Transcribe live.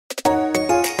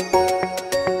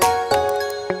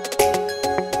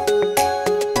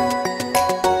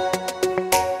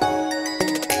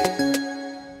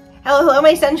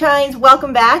my sunshines,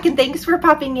 welcome back and thanks for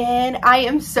popping in. I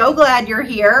am so glad you're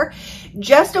here.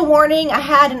 Just a warning, I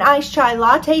had an iced chai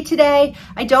latte today.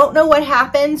 I don't know what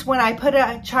happens when I put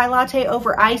a chai latte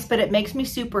over ice, but it makes me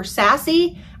super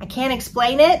sassy. I can't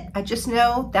explain it. I just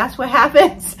know that's what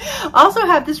happens. Also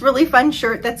have this really fun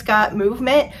shirt that's got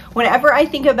movement. Whenever I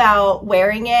think about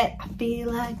wearing it, I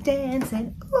feel like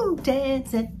dancing, ooh,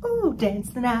 dance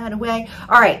the night away.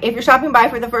 All right, if you're shopping by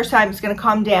for the first time, it's gonna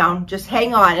calm down. Just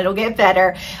hang on, it'll get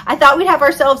better. I thought we'd have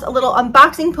ourselves a little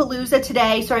unboxing palooza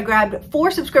today, so I grabbed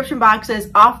 4 subscription boxes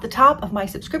off the top of my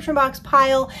subscription box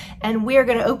pile, and we're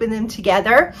gonna open them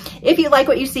together. If you like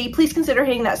what you see, please consider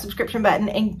hitting that subscription button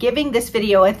and giving this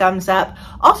video a thumbs up.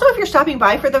 Also, if you're stopping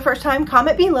by for the first time,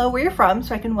 comment below where you're from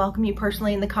so I can welcome you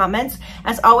personally in the comments.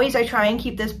 As always, I try and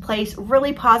keep this place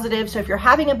really positive, so if you're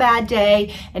having a bad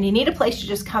day and you need a place to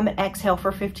just come and exhale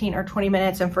for 15 or 20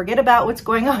 minutes and forget about what's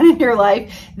going on in your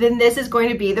life, then this is going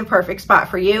to be the perfect spot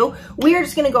for you. We are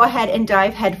just gonna go ahead and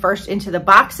dive headfirst into the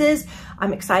boxes.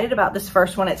 I'm excited about this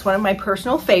first one. It's one of my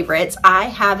personal favorites. I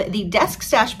have the Desk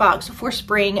Stash box for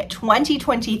spring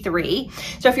 2023.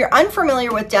 So if you're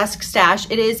unfamiliar with Desk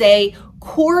Stash, it is a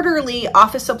quarterly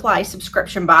office supply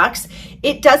subscription box.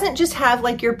 It doesn't just have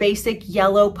like your basic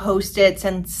yellow Post-its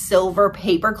and silver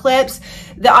paper clips.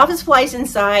 The office supplies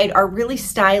inside are really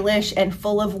stylish and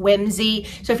full of whimsy.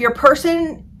 So if you're a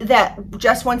person that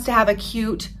just wants to have a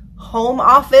cute home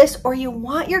office, or you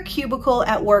want your cubicle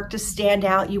at work to stand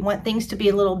out, you want things to be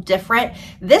a little different,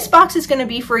 this box is going to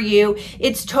be for you.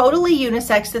 It's totally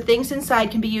unisex. The things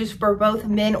inside can be used for both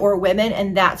men or women,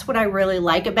 and that's what I really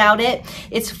like about it.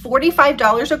 It's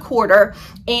 $45 a quarter,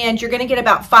 and you're going to get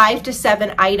about 5 to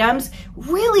 7 items,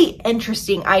 really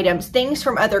interesting items, things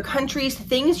from other countries,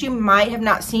 things you might have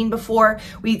not seen before.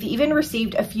 We've even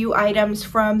received a few items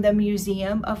from the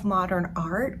Museum of Modern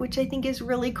Art, which I think is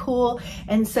really cool.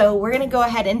 And so we're gonna go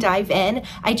ahead and dive in.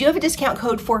 I do have a discount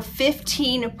code for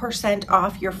 15%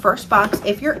 off your first box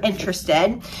if you're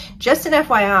interested. Just an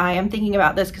FYI, I'm thinking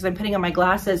about this because I'm putting on my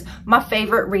glasses. My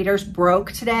favorite readers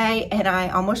broke today and I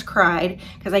almost cried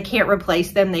because I can't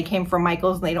replace them. They came from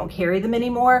Michael's and they don't carry them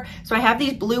anymore. So I have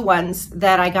these blue ones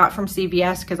that I got from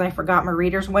CVS because I forgot my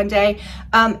readers one day.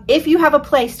 If you have a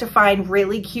place to find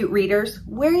really cute readers,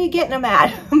 where are you getting them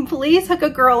at? Please hook a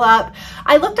girl up.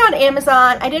 I looked on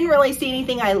Amazon. I didn't really see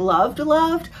anything I loved,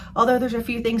 although there's a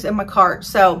few things in my cart.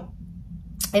 So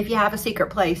if you have a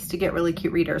secret place to get really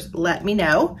cute readers, let me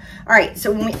know. All right,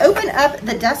 so when we open up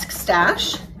the Desk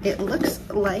Stash, it looks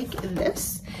like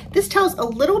this. This tells a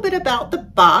little bit about the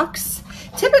box.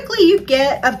 Typically you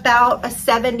get about a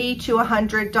 $70 to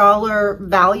 $100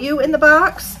 value in the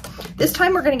box. This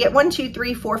time we're gonna get 1, 2,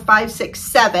 3, 4, 5, 6,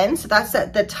 7. So that's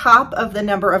at the top of the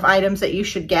number of items that you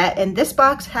should get. And this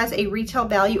box has a retail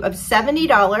value of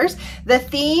 $70. The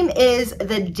theme is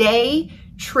the Day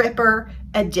Tripper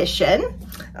Edition.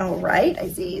 All right, I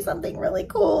see something really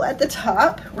cool at the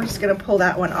top. We're just gonna pull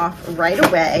that one off right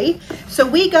away. So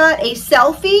we got a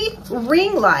selfie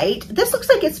ring light. This looks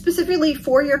like it's specifically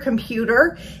for your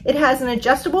computer. It has an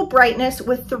adjustable brightness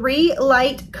with 3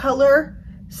 light color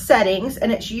settings,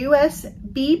 and it's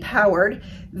USB powered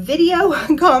video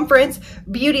conference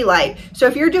beauty light. So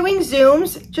if you're doing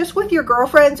Zooms just with your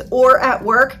girlfriends or at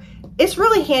work, it's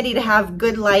really handy to have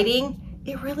good lighting.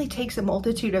 It really takes a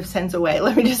multitude of sins away,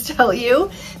 let me just tell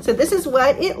you. So this is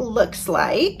what it looks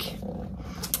like.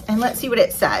 And let's see what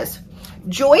it says.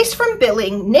 Joyce from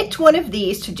Billing nicked one of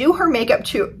these to do her makeup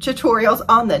tutorials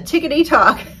on the Tickety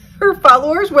Talk. Her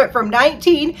followers went from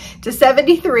 19 to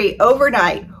 73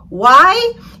 overnight.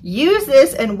 Why? Use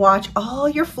this and watch all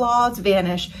your flaws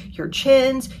vanish. Your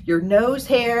chins, your nose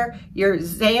hair, your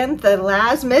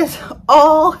xanthelasmus,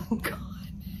 all gone.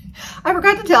 I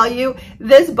forgot to tell you,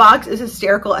 this box is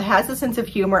hysterical. It has a sense of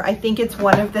humor. I think it's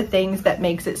one of the things that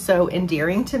makes it so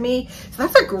endearing to me. So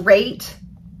that's a great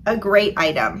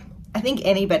item. I think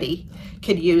anybody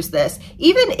could use this.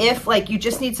 Even if like you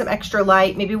just need some extra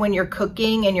light, maybe when you're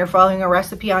cooking and you're following a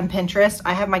recipe on Pinterest.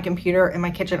 I have my computer in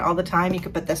my kitchen all the time. You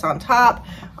could put this on top.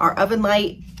 Our oven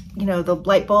light, you know, the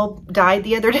light bulb died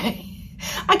the other day.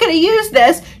 I could have used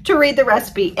this to read the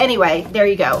recipe. Anyway, there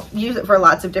you go. Use it for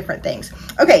lots of different things.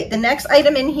 Okay, the next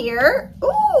item in here.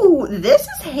 Ooh, this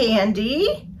is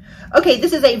handy. Okay,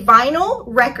 this is a vinyl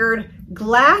record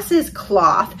glasses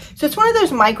cloth. So it's one of those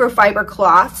microfiber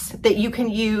cloths that you can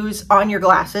use on your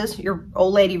glasses, your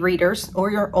old lady readers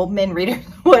or your old men readers,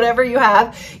 whatever you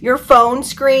have, your phone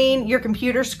screen, your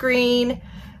computer screen.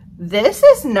 This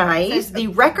is nice. The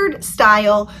record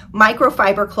style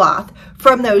microfiber cloth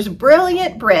from those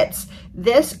brilliant Brits.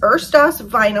 This Erstos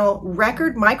vinyl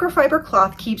record microfiber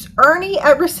cloth keeps Ernie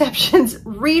at reception's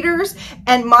readers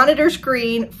and monitor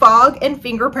screen fog and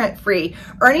fingerprint free.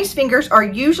 Ernie's fingers are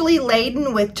usually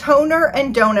laden with toner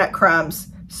and donut crumbs.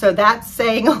 So that's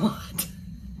saying a lot.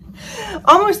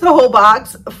 Almost the whole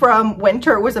box from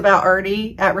winter was about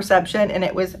Ernie at reception, and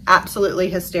it was absolutely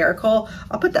hysterical.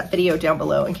 I'll put that video down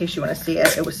below in case you want to see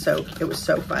it. It was so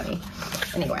funny.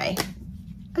 Anyway,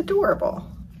 adorable.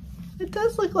 It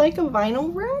does look like a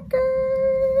vinyl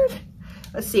record.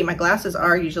 Let's see, my glasses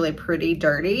are usually pretty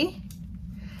dirty.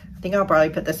 I think I'll probably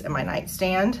put this in my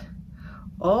nightstand.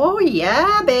 Oh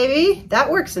yeah, baby, that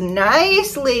works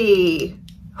nicely.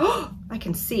 Oh, I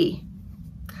can see.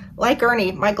 Like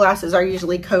Ernie, my glasses are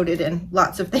usually coated in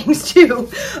lots of things too.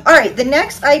 All right, the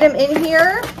next item in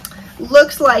here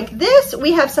looks like this.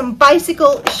 We have some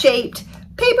bicycle shaped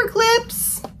paper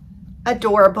clips.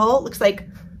 Adorable, looks like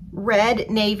red,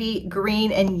 navy,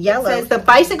 green, and yellow. It says the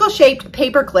bicycle shaped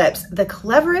paper clips, the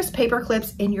cleverest paper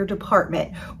clips in your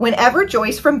department. Whenever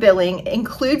Joyce from billing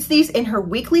includes these in her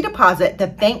weekly deposit, the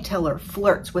bank teller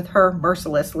flirts with her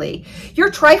mercilessly.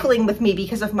 You're trifling with me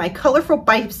because of my colorful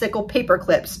bicycle paper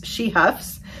clips, she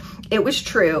huffs. It was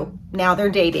true. Now they're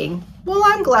dating. Well,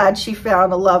 I'm glad she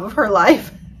found the love of her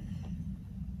life.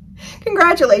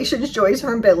 Congratulations, Joyce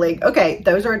from billing. Okay,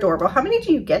 those are adorable. How many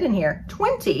do you get in here?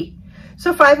 20.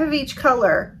 So 5 of each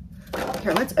color.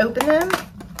 Here, let's open them.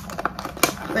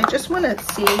 I just want to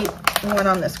see one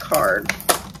on this card.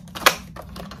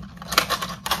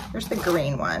 Here's the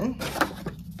green one.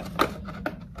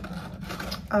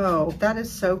 Oh, that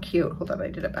is so cute. Hold on, I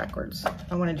did it backwards.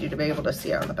 I wanted you to be able to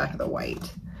see it on the back of the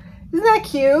white. Isn't that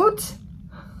cute?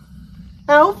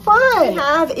 How fun. We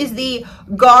have is the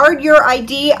Guard Your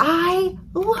ID. I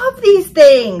love these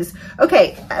things.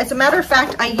 Okay, as a matter of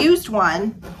fact, I used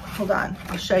one. Hold on,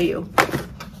 I'll show you.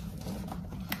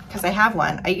 Because I have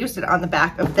one. I used it on the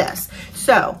back of this.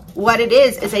 So what it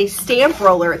is a stamp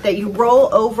roller that you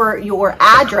roll over your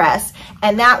address.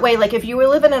 And that way, like if you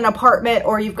live in an apartment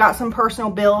or you've got some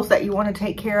personal bills that you want to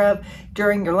take care of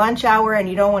during your lunch hour and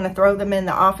you don't want to throw them in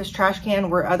the office trash can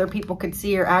where other people could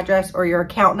see your address or your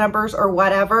account numbers or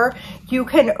whatever, you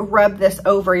can rub this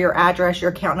over your address,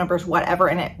 your account numbers, whatever,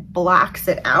 and it blacks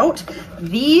it out.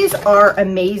 These are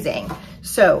amazing.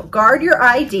 So Guard Your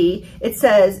ID, it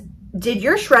says, did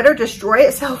your shredder destroy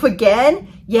itself again?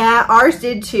 Yeah, ours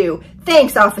did too.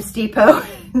 Thanks, Office Depot.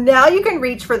 Now you can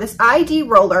reach for this ID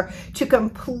roller to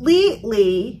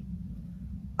completely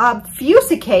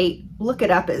obfuscate, look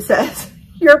it up, it says,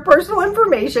 your personal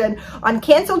information on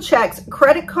canceled checks,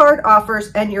 credit card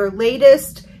offers, and your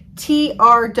latest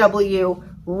TRW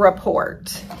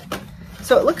report.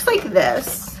 So it looks like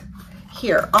this.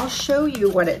 Here, I'll show you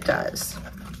what it does.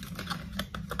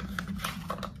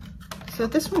 So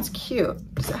this one's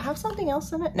cute. Does it have something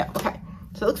else in it? No, okay.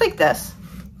 So it looks like this.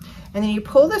 And then you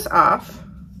pull this off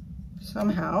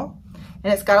somehow,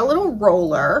 and it's got a little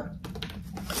roller.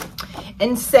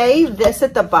 And say this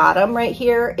at the bottom right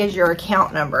here is your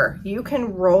account number. You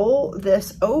can roll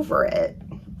this over it,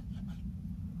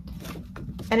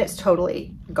 and it's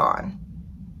totally gone.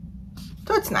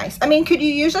 So it's nice. I mean, could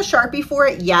you use a Sharpie for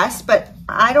it? Yes, but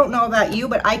I don't know about you,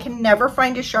 but I can never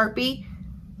find a Sharpie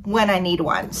when I need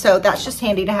one. So that's just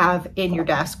handy to have in your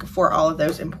desk for all of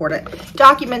those important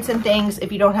documents and things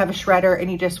if you don't have a shredder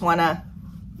and you just want to,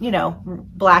 you know,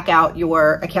 black out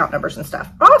your account numbers and stuff.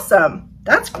 Awesome.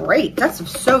 That's great. That's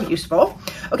so useful.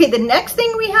 Okay, the next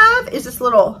thing we have is this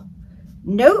little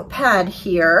notepad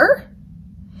here.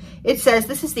 It says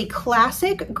this is the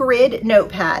classic grid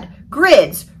notepad.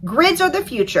 Grids are the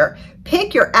future.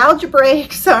 Pick your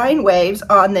algebraic sine waves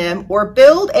on them or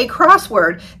build a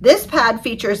crossword. This pad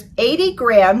features 80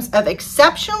 grams of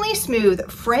exceptionally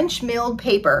smooth French milled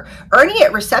paper. Ernie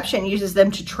at reception uses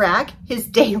them to track his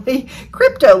daily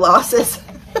crypto losses.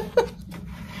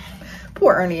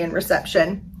 Poor Ernie in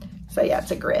reception. So yeah,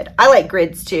 it's a grid. I like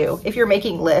grids too. If you're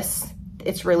making lists,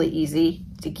 it's really easy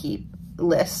to keep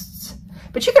lists.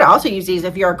 But you could also use these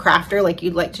if you're a crafter, like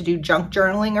you'd like to do junk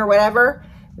journaling or whatever.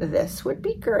 This would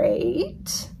be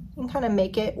great. You can kind of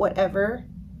make it whatever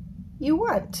you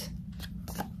want.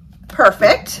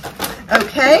 Perfect.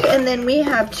 Okay, and then we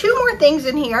have 2 more things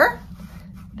in here.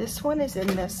 This one is in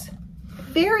this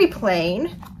very plain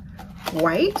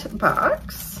white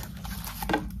box.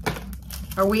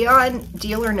 Are we on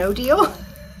Deal or No Deal?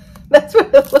 That's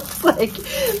what it looks like.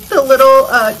 The little,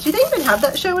 do they even have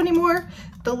that show anymore?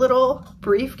 The little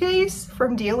briefcase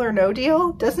from Deal or No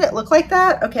Deal. Doesn't it look like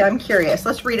that? Okay, I'm curious.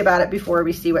 Let's read about it before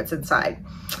we see what's inside.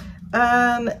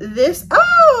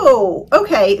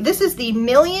 Okay, this is the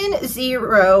Million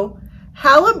Zero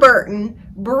Halliburton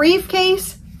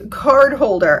briefcase card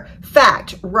holder.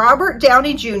 Fact, Robert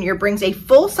Downey Jr. brings a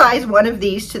full-size one of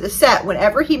these to the set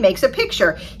whenever he makes a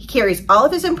picture. He carries all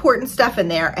of his important stuff in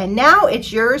there, and now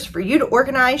it's yours for you to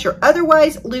organize your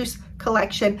otherwise loose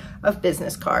collection of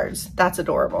business cards. That's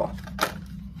adorable.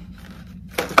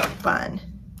 Fun.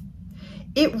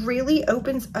 It really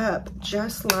opens up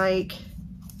just like,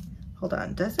 hold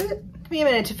on, does it? Give me a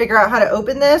minute to figure out how to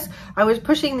open this. I was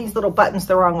pushing these little buttons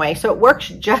the wrong way, so it works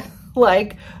just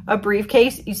like a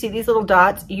briefcase. You see these little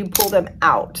dots, you pull them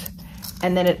out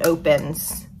and then it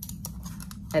opens,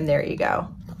 and there you go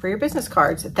for your business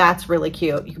cards. That's really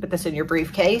cute. You can put this in your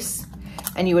briefcase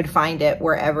and you would find it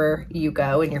wherever you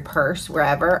go, in your purse,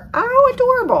 wherever. Oh,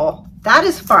 adorable. That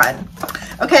is fun.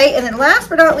 Okay, and then last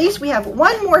but not least, we have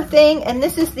one more thing, and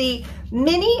this is the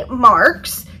mini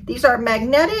marks. These are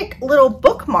magnetic little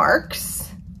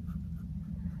bookmarks,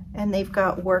 and they've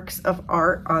got works of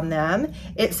art on them.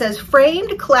 It says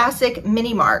framed classic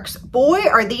mini marks. Boy,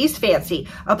 are these fancy.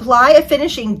 Apply a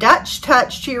finishing Dutch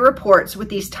touch to your reports with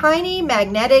these tiny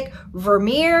magnetic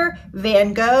Vermeer,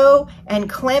 Van Gogh, and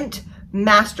Klimt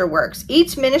masterworks.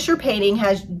 Each miniature painting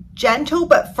has gentle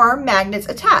but firm magnets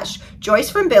attached. Joyce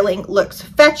from Billing looks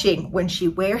fetching when she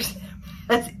wears them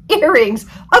as earrings.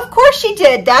 Of course she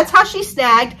did. That's how she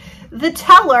snagged the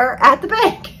teller at the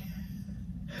bank.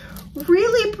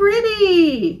 Really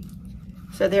pretty.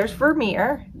 So there's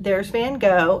Vermeer, there's Van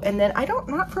Gogh, and then I'm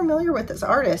not familiar with this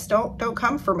artist. Don't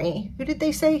come for me. Who did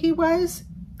they say he was?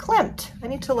 Klimt. I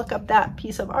need to look up that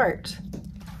piece of art.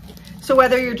 So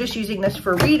whether you're just using this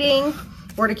for reading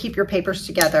or to keep your papers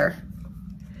together,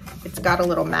 it's got a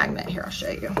little magnet here. I'll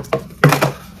show you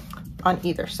on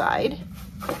either side.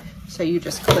 So you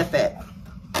just clip it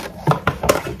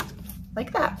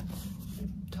like that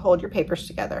to hold your papers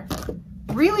together.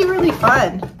 Really, really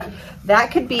fun.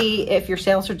 That could be if your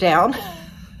sales are down.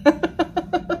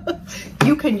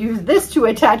 You can use this to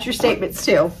attach your statements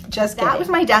too. Just kidding. That was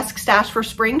my desk stash for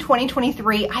spring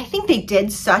 2023. I think they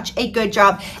did such a good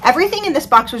job. Everything in this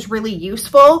box was really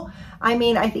useful. I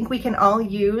mean, I think we can all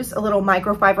use a little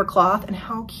microfiber cloth. And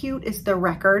how cute is the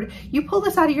record? You pull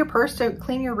this out of your purse to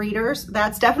clean your readers.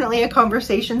 That's definitely a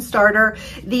conversation starter.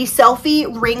 The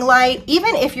selfie ring light,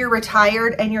 even if you're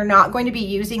retired and you're not going to be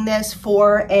using this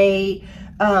for a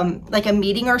like a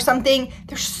meeting or something,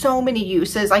 there's so many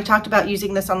uses. I talked about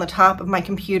using this on the top of my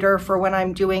computer for when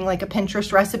I'm doing like a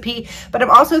Pinterest recipe, but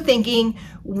I'm also thinking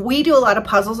we do a lot of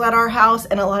puzzles at our house,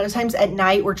 and a lot of times at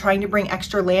night we're trying to bring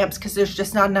extra lamps because there's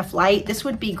just not enough light. This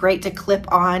would be great to clip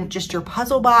on just your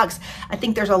puzzle box. I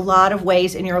think there's a lot of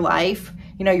ways in your life.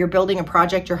 You know, you're building a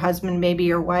project, your husband, maybe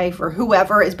your wife, or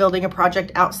whoever is building a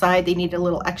project outside, they need a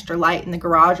little extra light in the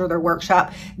garage or their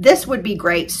workshop. This would be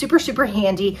great. Super, super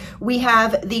handy. We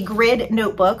have the grid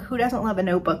notebook. Who doesn't love a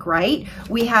notebook, right?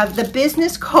 We have the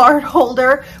business card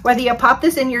holder, whether you pop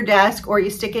this in your desk or you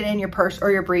stick it in your purse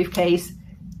or your briefcase.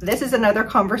 This is another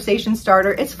conversation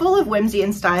starter. It's full of whimsy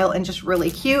and style and just really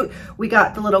cute. We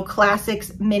got the little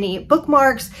classics mini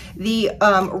bookmarks, the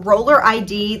roller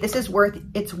ID. This is worth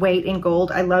its weight in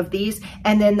gold. I love these.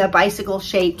 And then the bicycle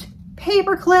shaped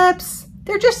paper clips.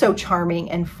 They're just so charming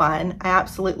and fun. I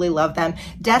absolutely love them.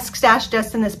 Desk Stash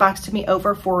just sent this box to me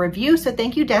over for review. So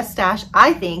thank you, Desk Stash.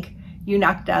 I think you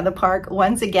knocked it out of the park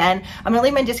once again. I'm gonna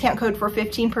leave my discount code for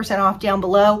 15% off down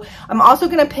below. I'm also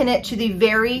gonna pin it to the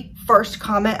very first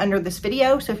comment under this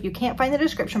video. So if you can't find the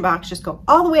description box, just go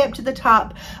all the way up to the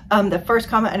top, the first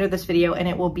comment under this video, and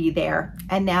it will be there.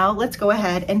 And now let's go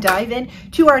ahead and dive in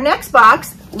to our next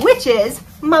box, which is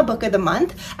my book of the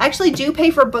month. I actually do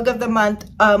pay for book of the month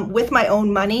with my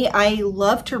own money. I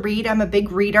love to read. I'm a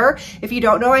big reader. If you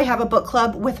don't know, I have a book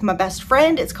club with my best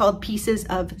friend. It's called Pieces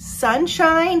of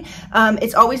Sunshine.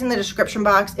 It's always in the description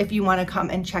box if you want to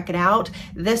come and check it out.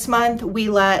 This month, we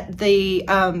let the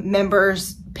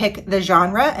members pick the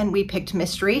genre, and we picked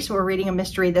mystery, so we're reading a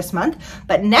mystery this month.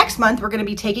 But next month we're going to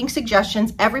be taking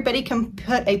suggestions. Everybody can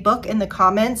put a book in the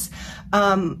comments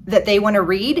that they want to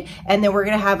read, and then we're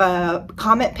going to have a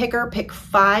comment picker pick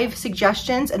 5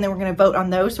 suggestions, and then we're going to vote on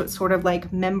those, so it's sort of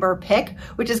like member pick,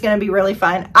 which is going to be really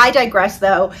fun. I digress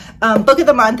though. Book of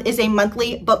the month is a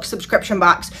monthly book subscription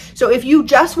box, so if you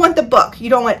just want the book, you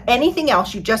don't want anything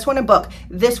else, you just want a book,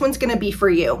 this one's going to be for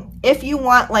you. If you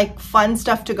want like fun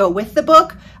stuff to go with the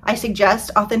book, I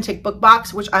suggest Authentic Book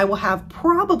Box, which I will have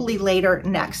probably later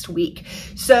next week.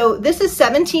 So this is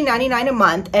 $17.99 a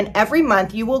month, and every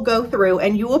month you will go through through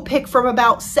and you will pick from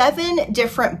about 7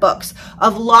 different books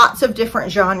of lots of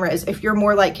different genres. If you're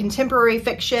more like contemporary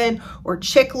fiction or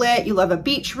chick lit, you love a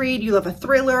beach read, you love a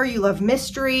thriller, you love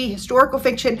mystery, historical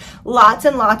fiction, lots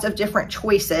and lots of different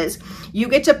choices. You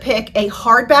get to pick a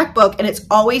hardback book and it's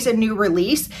always a new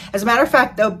release. As a matter of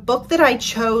fact, the book that I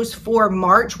chose for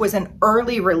March was an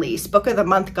early release. Book of the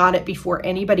month got it before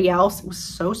anybody else. It was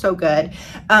so good.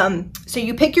 So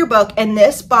you pick your book and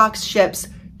this box ships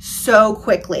so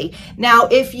quickly. Now,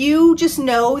 if you just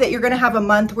know that you're going to have a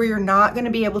month where you're not going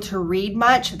to be able to read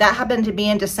much, that happened to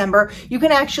me in December, you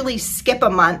can actually skip a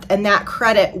month and that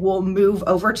credit will move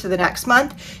over to the next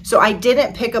month. So I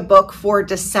didn't pick a book for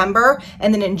December.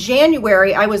 And then in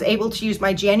January, I was able to use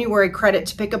my January credit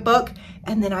to pick a book.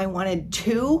 And then I wanted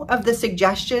 2 of the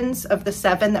suggestions of the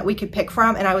 7 that we could pick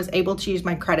from, and I was able to use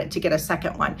my credit to get a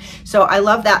second one. So I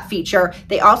love that feature.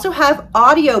 They also have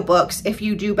audiobooks if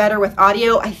you do better with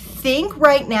audio. I think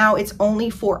right now it's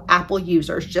only for Apple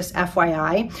users, just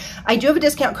FYI. I do have a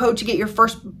discount code to get your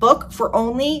first book for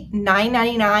only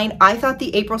 $9.99. I thought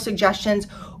the April suggestions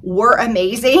were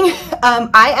amazing.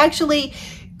 I actually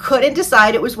couldn't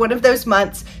decide. It was one of those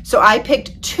months. So I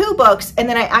picked 2 books and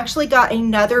then I actually got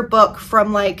another book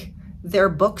from like their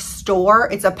bookstore.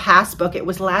 It's a past book. It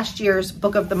was last year's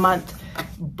book of the month,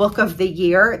 book of the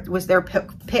year. It was their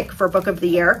pick for book of the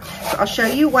year. So I'll show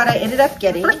you what I ended up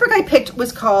getting. The first book I picked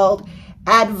was called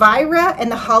Advira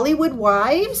and the Hollywood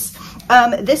Wives.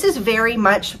 This is very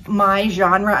much my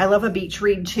genre. I love a beach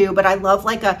read too, but I love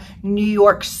like a New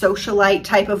York socialite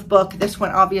type of book. This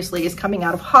one obviously is coming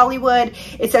out of Hollywood.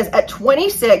 It says at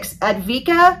 26,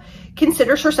 Advika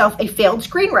considers herself a failed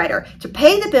screenwriter. To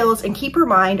pay the bills and keep her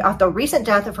mind off the recent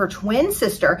death of her twin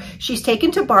sister, she's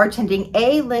taken to bartending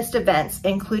A-list events,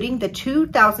 including the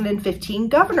 2015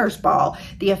 Governor's Ball,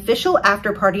 the official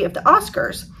after party of the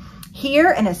Oscars.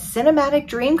 Here, in a cinematic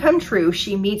dream come true,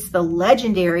 she meets the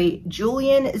legendary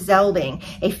Julian Zelding,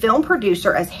 a film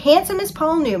producer as handsome as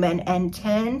Paul Newman and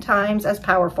 10 times as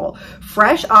powerful,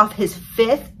 fresh off his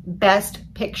 5th Best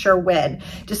Picture win.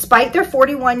 Despite their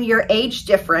 41-year age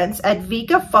difference,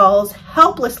 Advika falls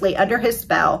helplessly under his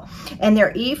spell, and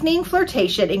their evening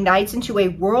flirtation ignites into a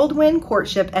whirlwind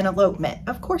courtship and elopement.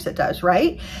 Of course it does,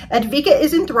 right? Advika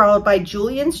is enthralled by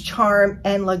Julian's charm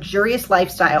and luxurious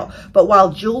lifestyle, but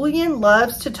while Julian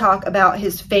loves to talk about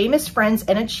his famous friends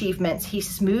and achievements, he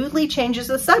smoothly changes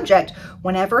the subject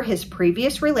whenever his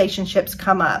previous relationships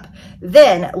come up.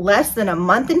 Then, less than a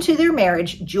month into their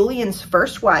marriage, Julian's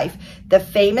first wife, the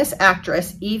famous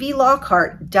actress Evie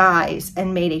Lockhart, dies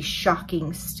and made a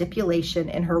shocking stipulation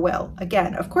in her will.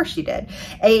 Again, of course she did.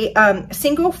 A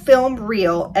single film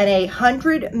reel and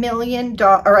 $1 million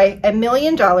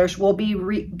will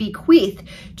be bequeathed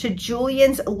to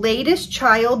Julian's latest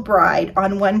child bride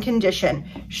on one condition: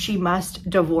 she must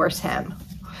divorce him.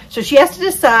 So she has to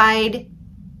decide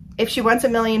if she wants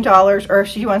 $1 million or if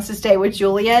she wants to stay with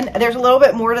Julian. There's a little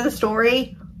bit more to the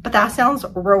story, but that sounds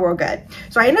real good.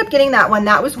 So I ended up getting that one.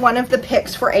 That was one of the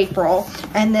picks for April.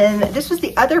 And then this was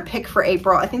the other pick for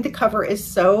April. I think the cover is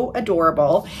so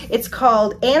adorable. It's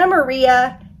called Anna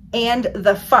Maria and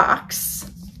the Fox.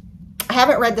 I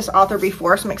haven't read this author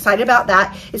before, so I'm excited about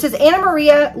that. It says Anna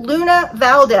Maria Luna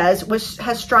Valdez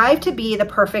has strived to be the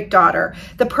perfect daughter,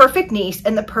 the perfect niece,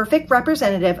 and the perfect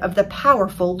representative of the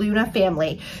powerful Luna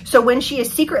family. So when she is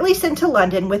secretly sent to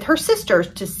London with her sisters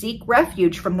to seek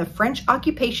refuge from the French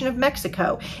occupation of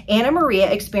Mexico, Anna Maria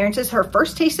experiences her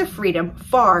first taste of freedom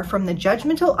far from the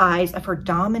judgmental eyes of her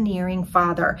domineering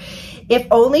father. If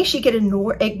only she could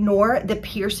ignore the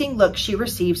piercing look she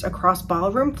receives across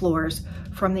ballroom floors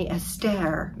from the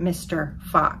austere Mr.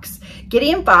 Fox.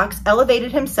 Gideon Fox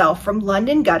elevated himself from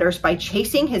London gutters by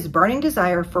chasing his burning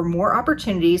desire for more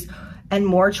opportunities and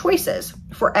more choices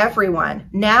for everyone.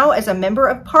 Now, as a member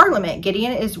of Parliament,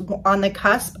 Gideon is on the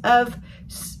cusp of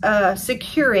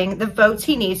securing the votes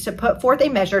he needs to put forth a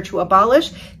measure to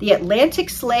abolish the Atlantic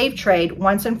slave trade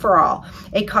once and for all,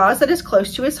 a cause that is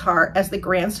close to his heart as the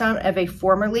grandson of a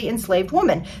formerly enslaved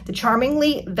woman. The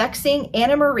charmingly vexing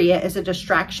Anna Maria is a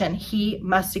distraction he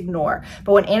must ignore.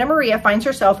 But when Anna Maria finds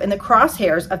herself in the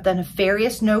crosshairs of the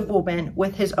nefarious nobleman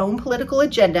with his own political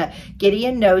agenda,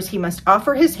 Gideon knows he must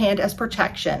offer his hand as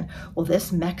protection. Will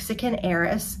this Mexican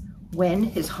heiress win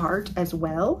his heart as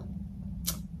well?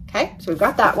 Okay, so we've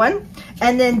got that one.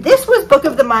 And then this was book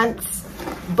of the month,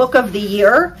 book of the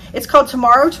year. It's called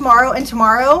Tomorrow, Tomorrow, and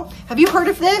Tomorrow. Have you heard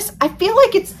of this? I feel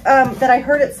like it's, that I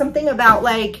heard it's something about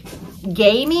like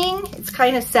gaming. It's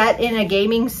kind of set in a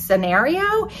gaming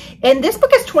scenario. And this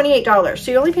book is $28.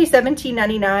 So you only pay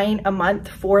 $17.99 a month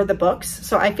for the books.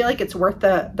 So I feel like it's worth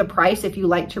the price if you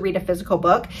like to read a physical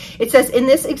book. It says, in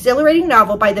this exhilarating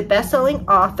novel by the best-selling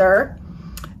author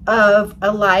of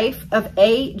A Life of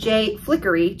A.J.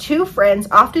 Flickery, two friends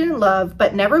often in love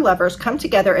but never lovers come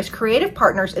together as creative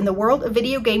partners in the world of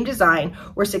video game design,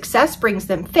 where success brings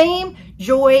them fame,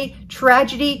 joy,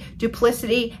 tragedy,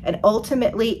 duplicity, and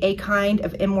ultimately a kind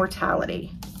of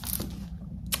immortality.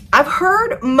 I've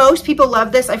heard most people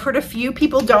love this. I've heard a few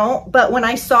people don't, but when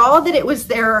I saw that it was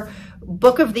their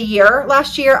book of the year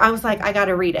last year, I was like, I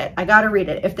gotta read it. I gotta read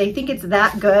it. If they think it's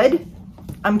that good,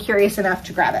 I'm curious enough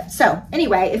to grab it. So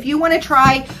anyway, if you want to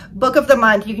try book of the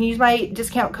month, you can use my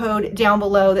discount code down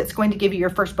below. That's going to give you your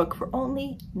first book for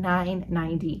only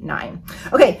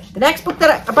 $9.99. Okay, the next book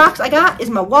box I got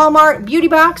is my Walmart beauty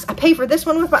box. I pay for this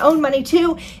one with my own money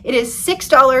too. It is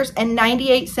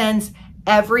 $6.98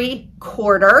 every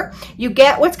quarter. You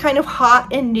get what's kind of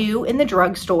hot and new in the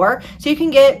drugstore. So you can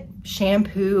get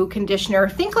shampoo, conditioner,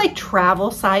 think like travel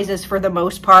sizes for the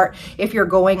most part. If you're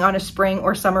going on a spring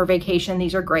or summer vacation,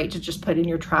 these are great to just put in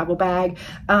your travel bag.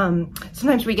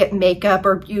 Sometimes we get makeup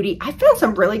or beauty. I found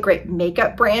some really great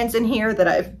makeup brands in here that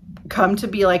I've come to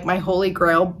be like my holy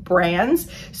grail brands.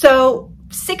 So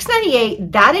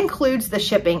 $6.98, that includes the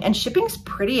shipping, and shipping's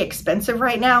pretty expensive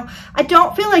right now. I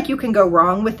don't feel like you can go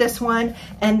wrong with this one.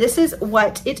 And this is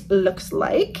what it looks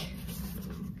like.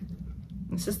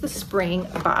 This is the spring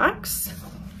box.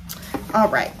 All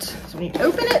right, so when you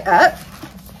open it up,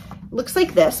 it looks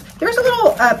like this. There's a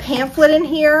little pamphlet in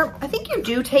here. I think you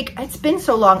do take, it's been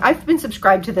so long. I've been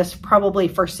subscribed to this probably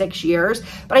for 6 years,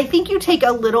 but I think you take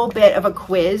a little bit of a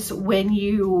quiz when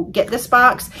you get this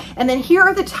box. And then here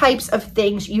are the types of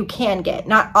things you can get.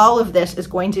 Not all of this is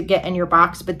going to get in your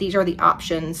box, but these are the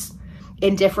options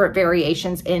in different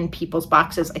variations in people's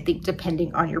boxes, I think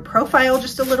depending on your profile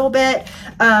just a little bit.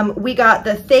 We got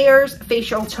the Thayer's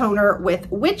facial toner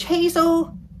with witch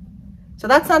hazel. So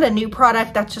that's not a new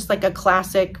product, that's just like a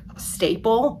classic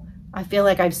staple. I feel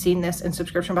like I've seen this in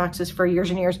subscription boxes for years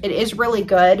and years. It is really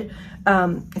good.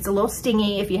 It's a little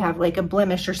stingy if you have like a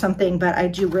blemish or something, but I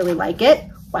do really like it.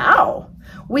 Wow.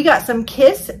 We got some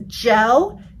Kiss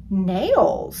Gel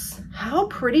nails. How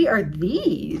pretty are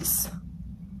these?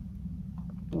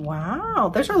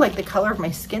 Wow, those are like the color of my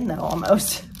skin though,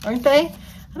 almost, aren't they?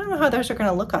 I don't know how those are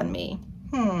gonna look on me.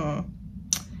 I'll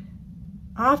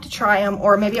have to try them,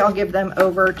 or maybe I'll give them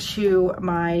over to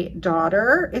my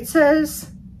daughter. It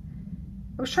says,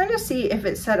 I was trying to see if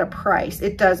it said a price.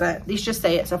 It doesn't. These just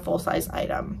say it's a full-size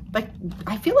item. Like,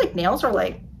 I feel like nails are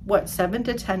like, what, $7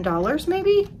 to $10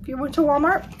 maybe, if you went to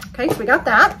Walmart. Okay, so we got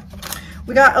that.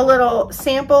 We got a little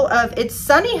sample of It's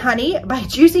Sunny Honey by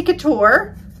Juicy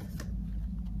Couture.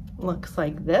 Looks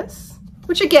like this,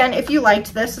 which again, if you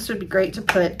liked this would be great to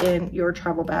put in your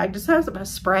travel bag. Just has a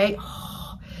spray.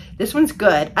 Oh, this one's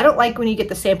good. I don't like when you get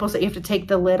the samples that you have to take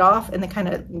the lid off and then kind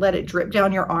of let it drip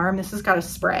down your arm. This has got a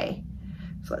spray.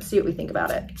 So let's see what we think about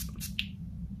it.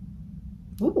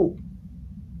 Ooh.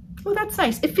 Oh, that's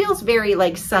nice. It feels very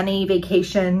like sunny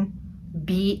vacation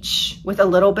beach with a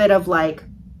little bit of like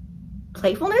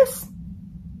playfulness.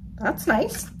 That's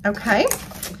nice. Okay.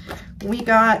 We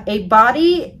got a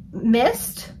body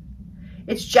mist.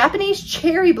 It's Japanese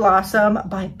Cherry Blossom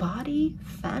by Body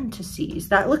Fantasies.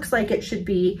 That looks like it should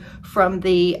be from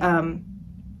the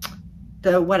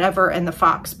Whatever and the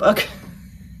Fox book.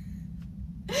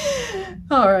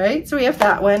 All right, so we have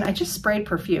that one. I just sprayed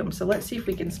perfume, so let's see if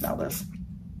we can smell this.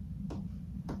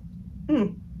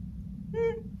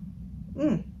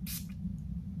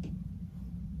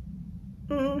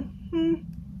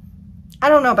 I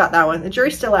don't know about that one. The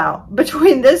jury's still out.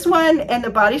 Between this one and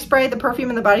the body spray, the perfume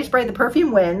and the body spray, the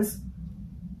perfume wins.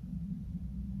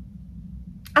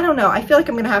 I don't know. I feel like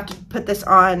I'm going to have to put this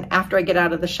on after I get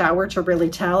out of the shower to really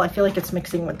tell. I feel like it's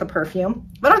mixing with the perfume,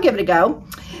 but I'll give it a go.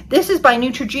 This is by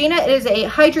Neutrogena. It is a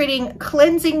hydrating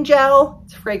cleansing gel.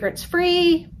 It's fragrance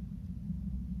free.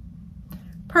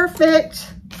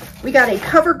 Perfect. We got a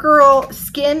CoverGirl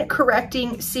skin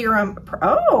correcting serum.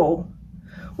 Oh,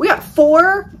 we got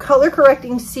 4 color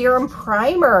correcting serum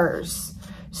primers.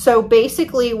 So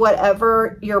basically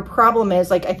whatever your problem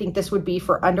is, like I think this would be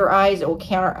for under eyes, it will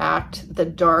counteract the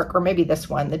dark, or maybe this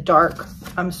one, the dark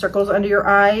circles under your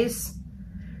eyes.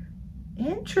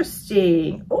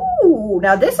 Interesting. Oh,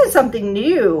 now this is something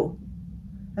new.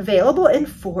 Available in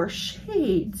 4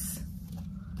 shades.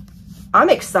 I'm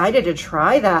excited to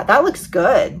try that. That looks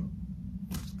good.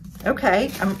 Okay,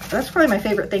 that's probably my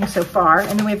favorite thing so far.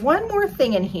 And then we have one more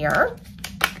thing in here.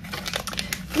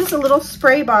 this is a little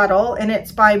spray bottle, and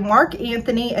it's by Mark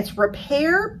Anthony. It's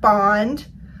Repair Bond,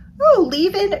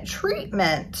 leave-in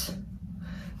treatment.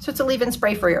 So it's a leave-in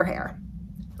spray for your hair.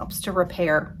 Helps to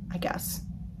repair, I guess.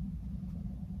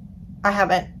 I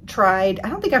haven't tried, I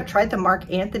don't think I've tried the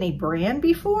Mark Anthony brand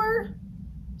before.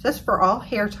 Is this for all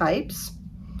hair types?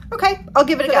 Okay, I'll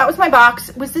give it a go. That was my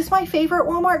box. Was this my favorite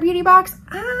Walmart beauty box?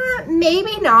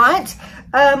 Maybe not.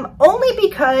 Only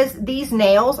because these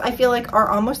nails, I feel like, are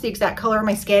almost the exact color of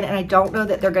my skin, and I don't know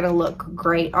that they're gonna look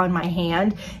great on my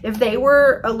hand. If they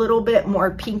were a little bit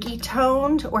more pinky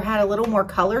toned or had a little more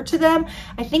color to them,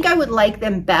 I think I would like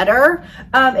them better.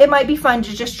 It might be fun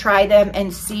to just try them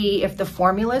and see if the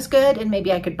formula is good, and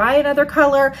maybe I could buy another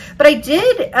color. But I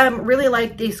did really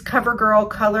like this CoverGirl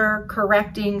Color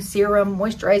Correcting Serum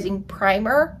Moisturizing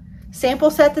Primer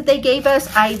sample set that they gave us.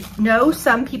 I know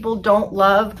some people don't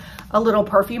love a little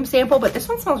perfume sample, but this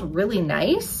one smells really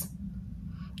nice.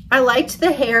 I liked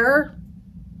the hair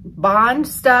bond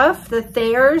stuff, the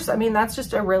Thayers. I mean, that's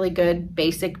just a really good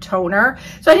basic toner.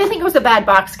 So I didn't think it was a bad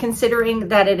box considering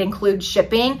that it includes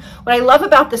shipping. What I love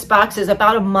about this box is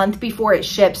about a month before it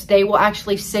ships, they will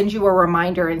actually send you a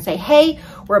reminder and say, hey,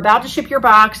 we're about to ship your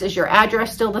box. Is your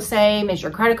address still the same? Is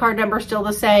your credit card number still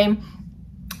the same?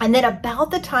 And then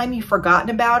about the time you've forgotten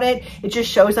about it, it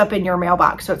just shows up in your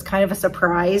mailbox. So it's kind of a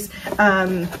surprise.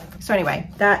 So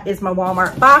anyway, that is my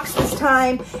Walmart box this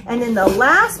time. And then the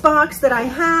last box that I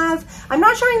have, I'm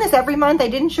not showing this every month. I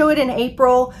didn't show it in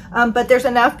April, but there's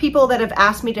enough people that have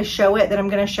asked me to show it that I'm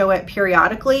gonna show it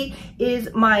periodically, is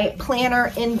my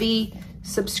Planner Envy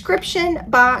subscription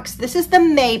box. This is the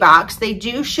May box. They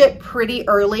do ship pretty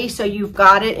early, so you've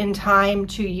got it in time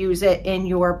to use it in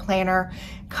your planner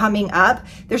coming up.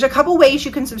 There's a couple ways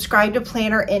you can subscribe to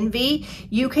Planner Envy.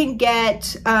 You can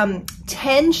get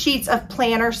 10 sheets of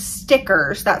planner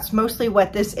stickers. That's mostly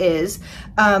what this is,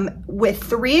 with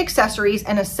 3 accessories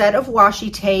and a set of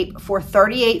washi tape for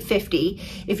 $38.50.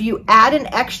 If you add an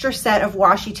extra set of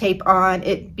washi tape on,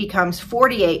 it becomes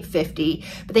 $48.50.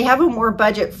 But they have a more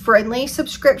budget-friendly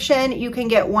subscription. You can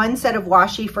get 1 set of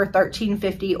washi for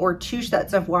 $13.50 or 2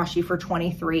 sets of washi for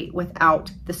 $23 without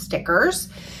the stickers.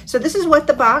 So this is what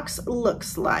the box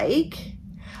looks like.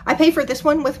 I pay for this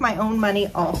one with my own money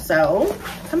also.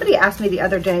 Somebody asked me the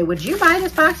other day, would you buy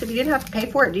this box if you didn't have to pay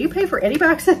for it? Do you pay for any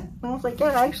boxes? I was like,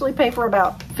 yeah, I actually pay for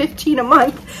about $15 a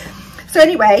month. So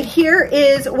anyway, here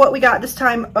is what we got this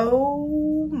time.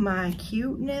 Oh my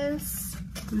cuteness.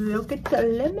 Look at the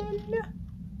lemon.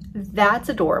 That's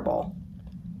adorable.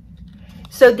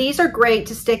 So these are great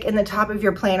to stick in the top of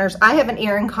your planners. I have an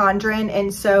Erin Condren,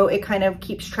 and so it kind of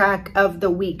keeps track of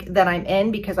the week that I'm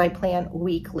in because I plan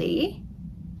weekly.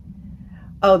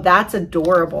 Oh, that's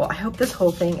adorable. I hope this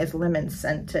whole thing is lemon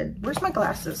scented. Where's my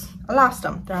glasses? I lost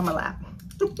them. They're on my lap.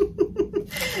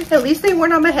 At least they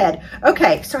weren't on my head.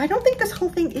 Okay, so I don't think this whole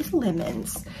thing is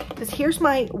lemons, because here's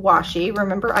my washi.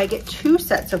 Remember, I get 2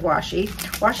 sets of washi.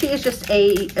 Washi is just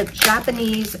a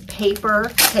Japanese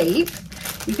paper tape.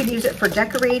 You can use it for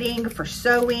decorating, for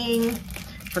sewing,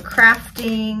 for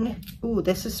crafting. Ooh,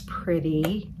 this is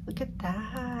pretty. Look at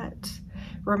that.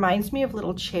 Reminds me of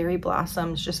little cherry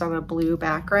blossoms just on a blue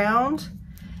background.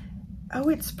 Oh,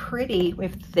 it's pretty. We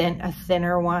have a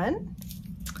thinner one.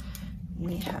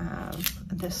 We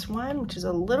have this one, which is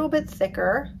a little bit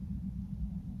thicker.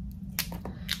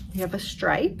 We have a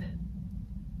stripe.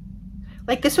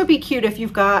 Like, this would be cute if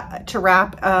you've got to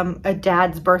wrap a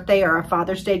dad's birthday or a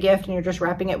Father's Day gift and you're just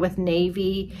wrapping it with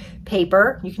navy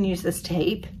paper. You can use this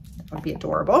tape. That would be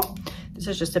adorable. This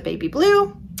is just a baby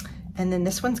blue. And then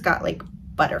this one's got like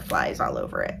butterflies all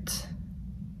over it.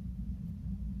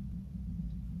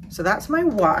 So that's my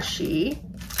washi.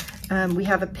 We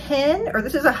have a pen, or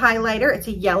this is a highlighter. It's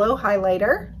a yellow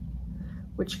highlighter,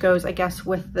 which goes, I guess,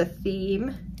 with the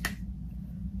theme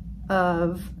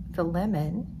of the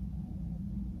lemon.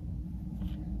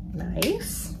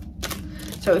 Nice.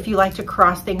 So if you like to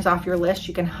cross things off your list,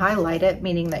 you can highlight it,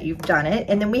 meaning that you've done it.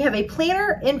 And then we have a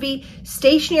Planner Envy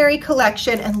stationery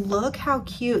collection, and look how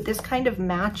cute. This kind of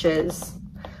matches,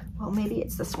 well, maybe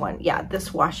it's this one. Yeah, this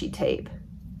washi tape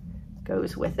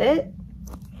goes with it.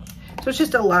 So it's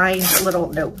just a lined little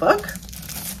notebook,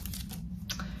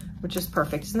 which is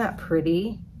perfect. Isn't that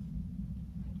pretty?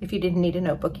 If you didn't need a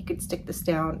notebook, you could stick this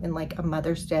down in like a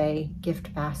Mother's Day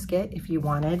gift basket if you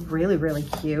wanted. Really, really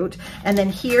cute. And then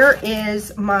here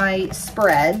is my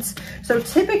spreads. So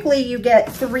typically you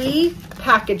get 3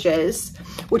 packages,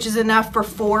 which is enough for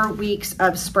 4 weeks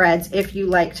of spreads if you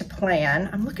like to plan.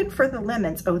 I'm looking for the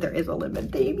lemons. Oh, there is a lemon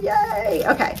theme. Yay.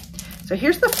 Okay. So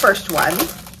here's the first one.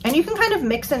 And you can kind of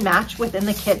mix and match within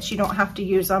the kits. You don't have to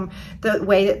use them the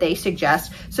way that they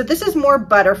suggest. So this is more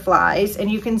butterflies,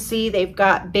 and you can see they've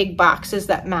got big boxes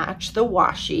that match the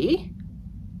washi.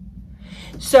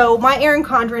 So my Erin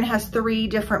Condren has 3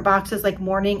 different boxes, like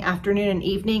morning, afternoon, and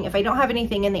evening. If I don't have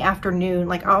anything in the afternoon,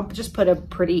 like I'll just put a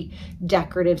pretty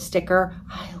decorative sticker.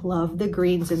 I love the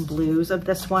greens and blues of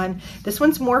this one. This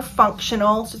one's more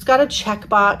functional. So it's got a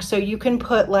checkbox, so you can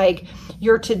put like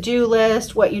your to-do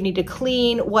list, what you need to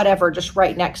clean, whatever, just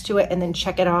right next to it, and then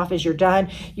check it off as you're done.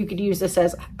 You could use this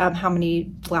as how many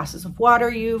glasses of water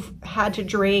you've had to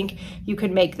drink. You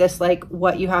could make this like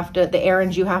what you have to, the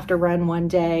errands you have to run one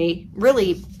day.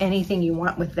 Really anything you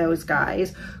want with those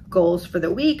guys. Goals for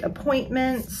the week,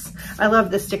 appointments. I love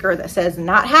the sticker that says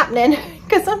not happening,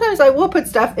 because sometimes I will put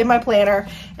stuff in my planner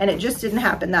and it just didn't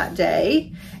happen that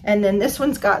day. And then this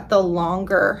one's got the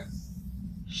longer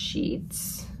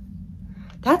sheets.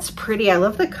 That's pretty. I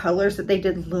love the colors that they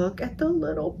did. Look at the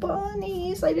little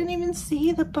bunnies. I didn't even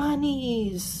see the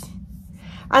bunnies.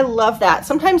 I love that.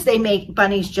 Sometimes they make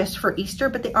bunnies just for Easter,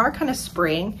 but they are kind of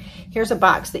spring. Here's a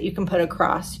box that you can put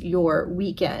across your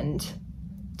weekend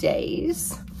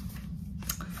days.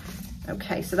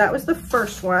 Okay, so that was the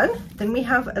first one. Then we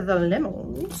have the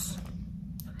lemons.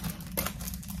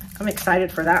 I'm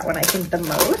excited for that one, I think, the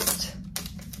most.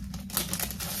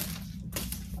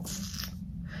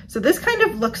 So this kind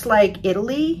of looks like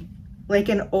Italy, like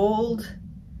an old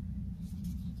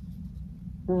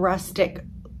rustic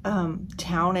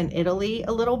town in Italy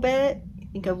a little bit.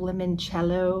 Think of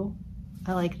limoncello.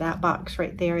 I like that box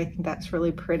right there. I think that's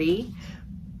really pretty.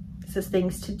 This is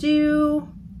things to do,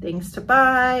 things to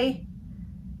buy.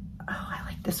 Oh, I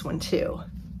like this one too.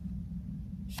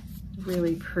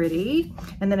 Really pretty.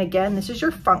 And then again, this is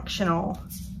your functional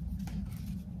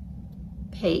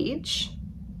page.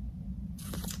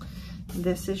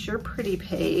 This is your pretty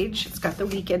page. It's got the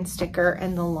weekend sticker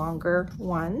and the longer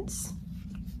ones.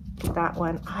 That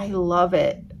one, I love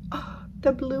it. Oh,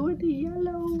 the blue and the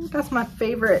yellow. That's my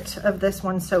favorite of this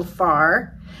one so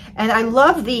far. And I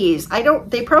love these.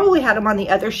 They probably had them on the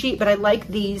other sheet, but I like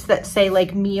these that say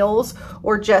like meals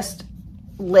or just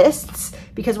lists,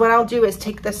 because what I'll do is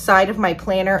take the side of my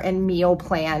planner and meal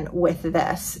plan with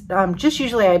this. Just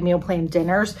usually I meal plan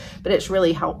dinners, but it's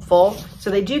really helpful. So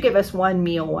they do give us one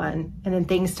meal one, and then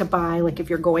things to buy, like if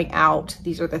you're going out,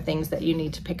 these are the things that you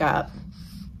need to pick up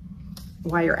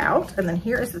while you're out. And then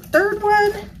here is the third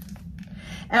one.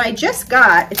 And I just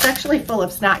got, it's actually full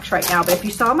of snacks right now, but if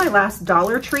you saw my last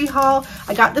Dollar Tree haul,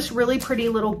 I got this really pretty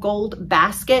little gold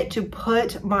basket to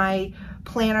put my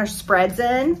planner spreads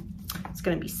in. It's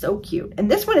gonna be so cute. And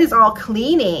this one is all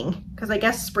cleaning, because I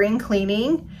guess spring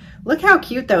cleaning. Look how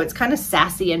cute though, it's kind of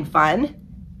sassy and fun.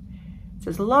 It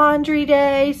says laundry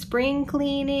day, spring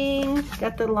cleaning.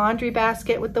 Got the laundry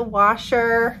basket with the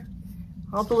washer,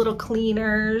 all the little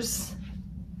cleaners.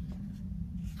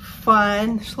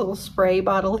 Fun, there's a little spray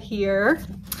bottle here.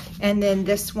 And then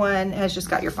this one has just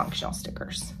got your functional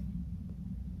stickers.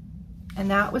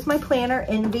 And that was my planner,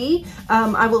 Envy.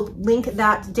 I will link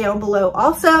that down below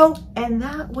also. And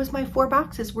that was my 4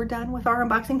 boxes. We're done with our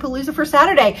unboxing palooza for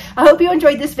Saturday. I hope you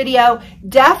enjoyed this video.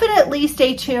 Definitely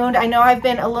stay tuned. I know I've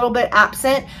been a little bit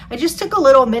absent. I just took a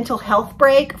little mental health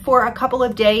break for a couple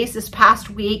of days this past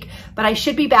week, but I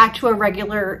should be back to a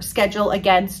regular schedule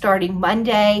again starting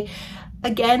Monday.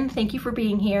 Again, thank you for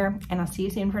being here, and I'll see you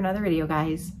soon for another video,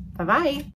 guys. Bye-bye.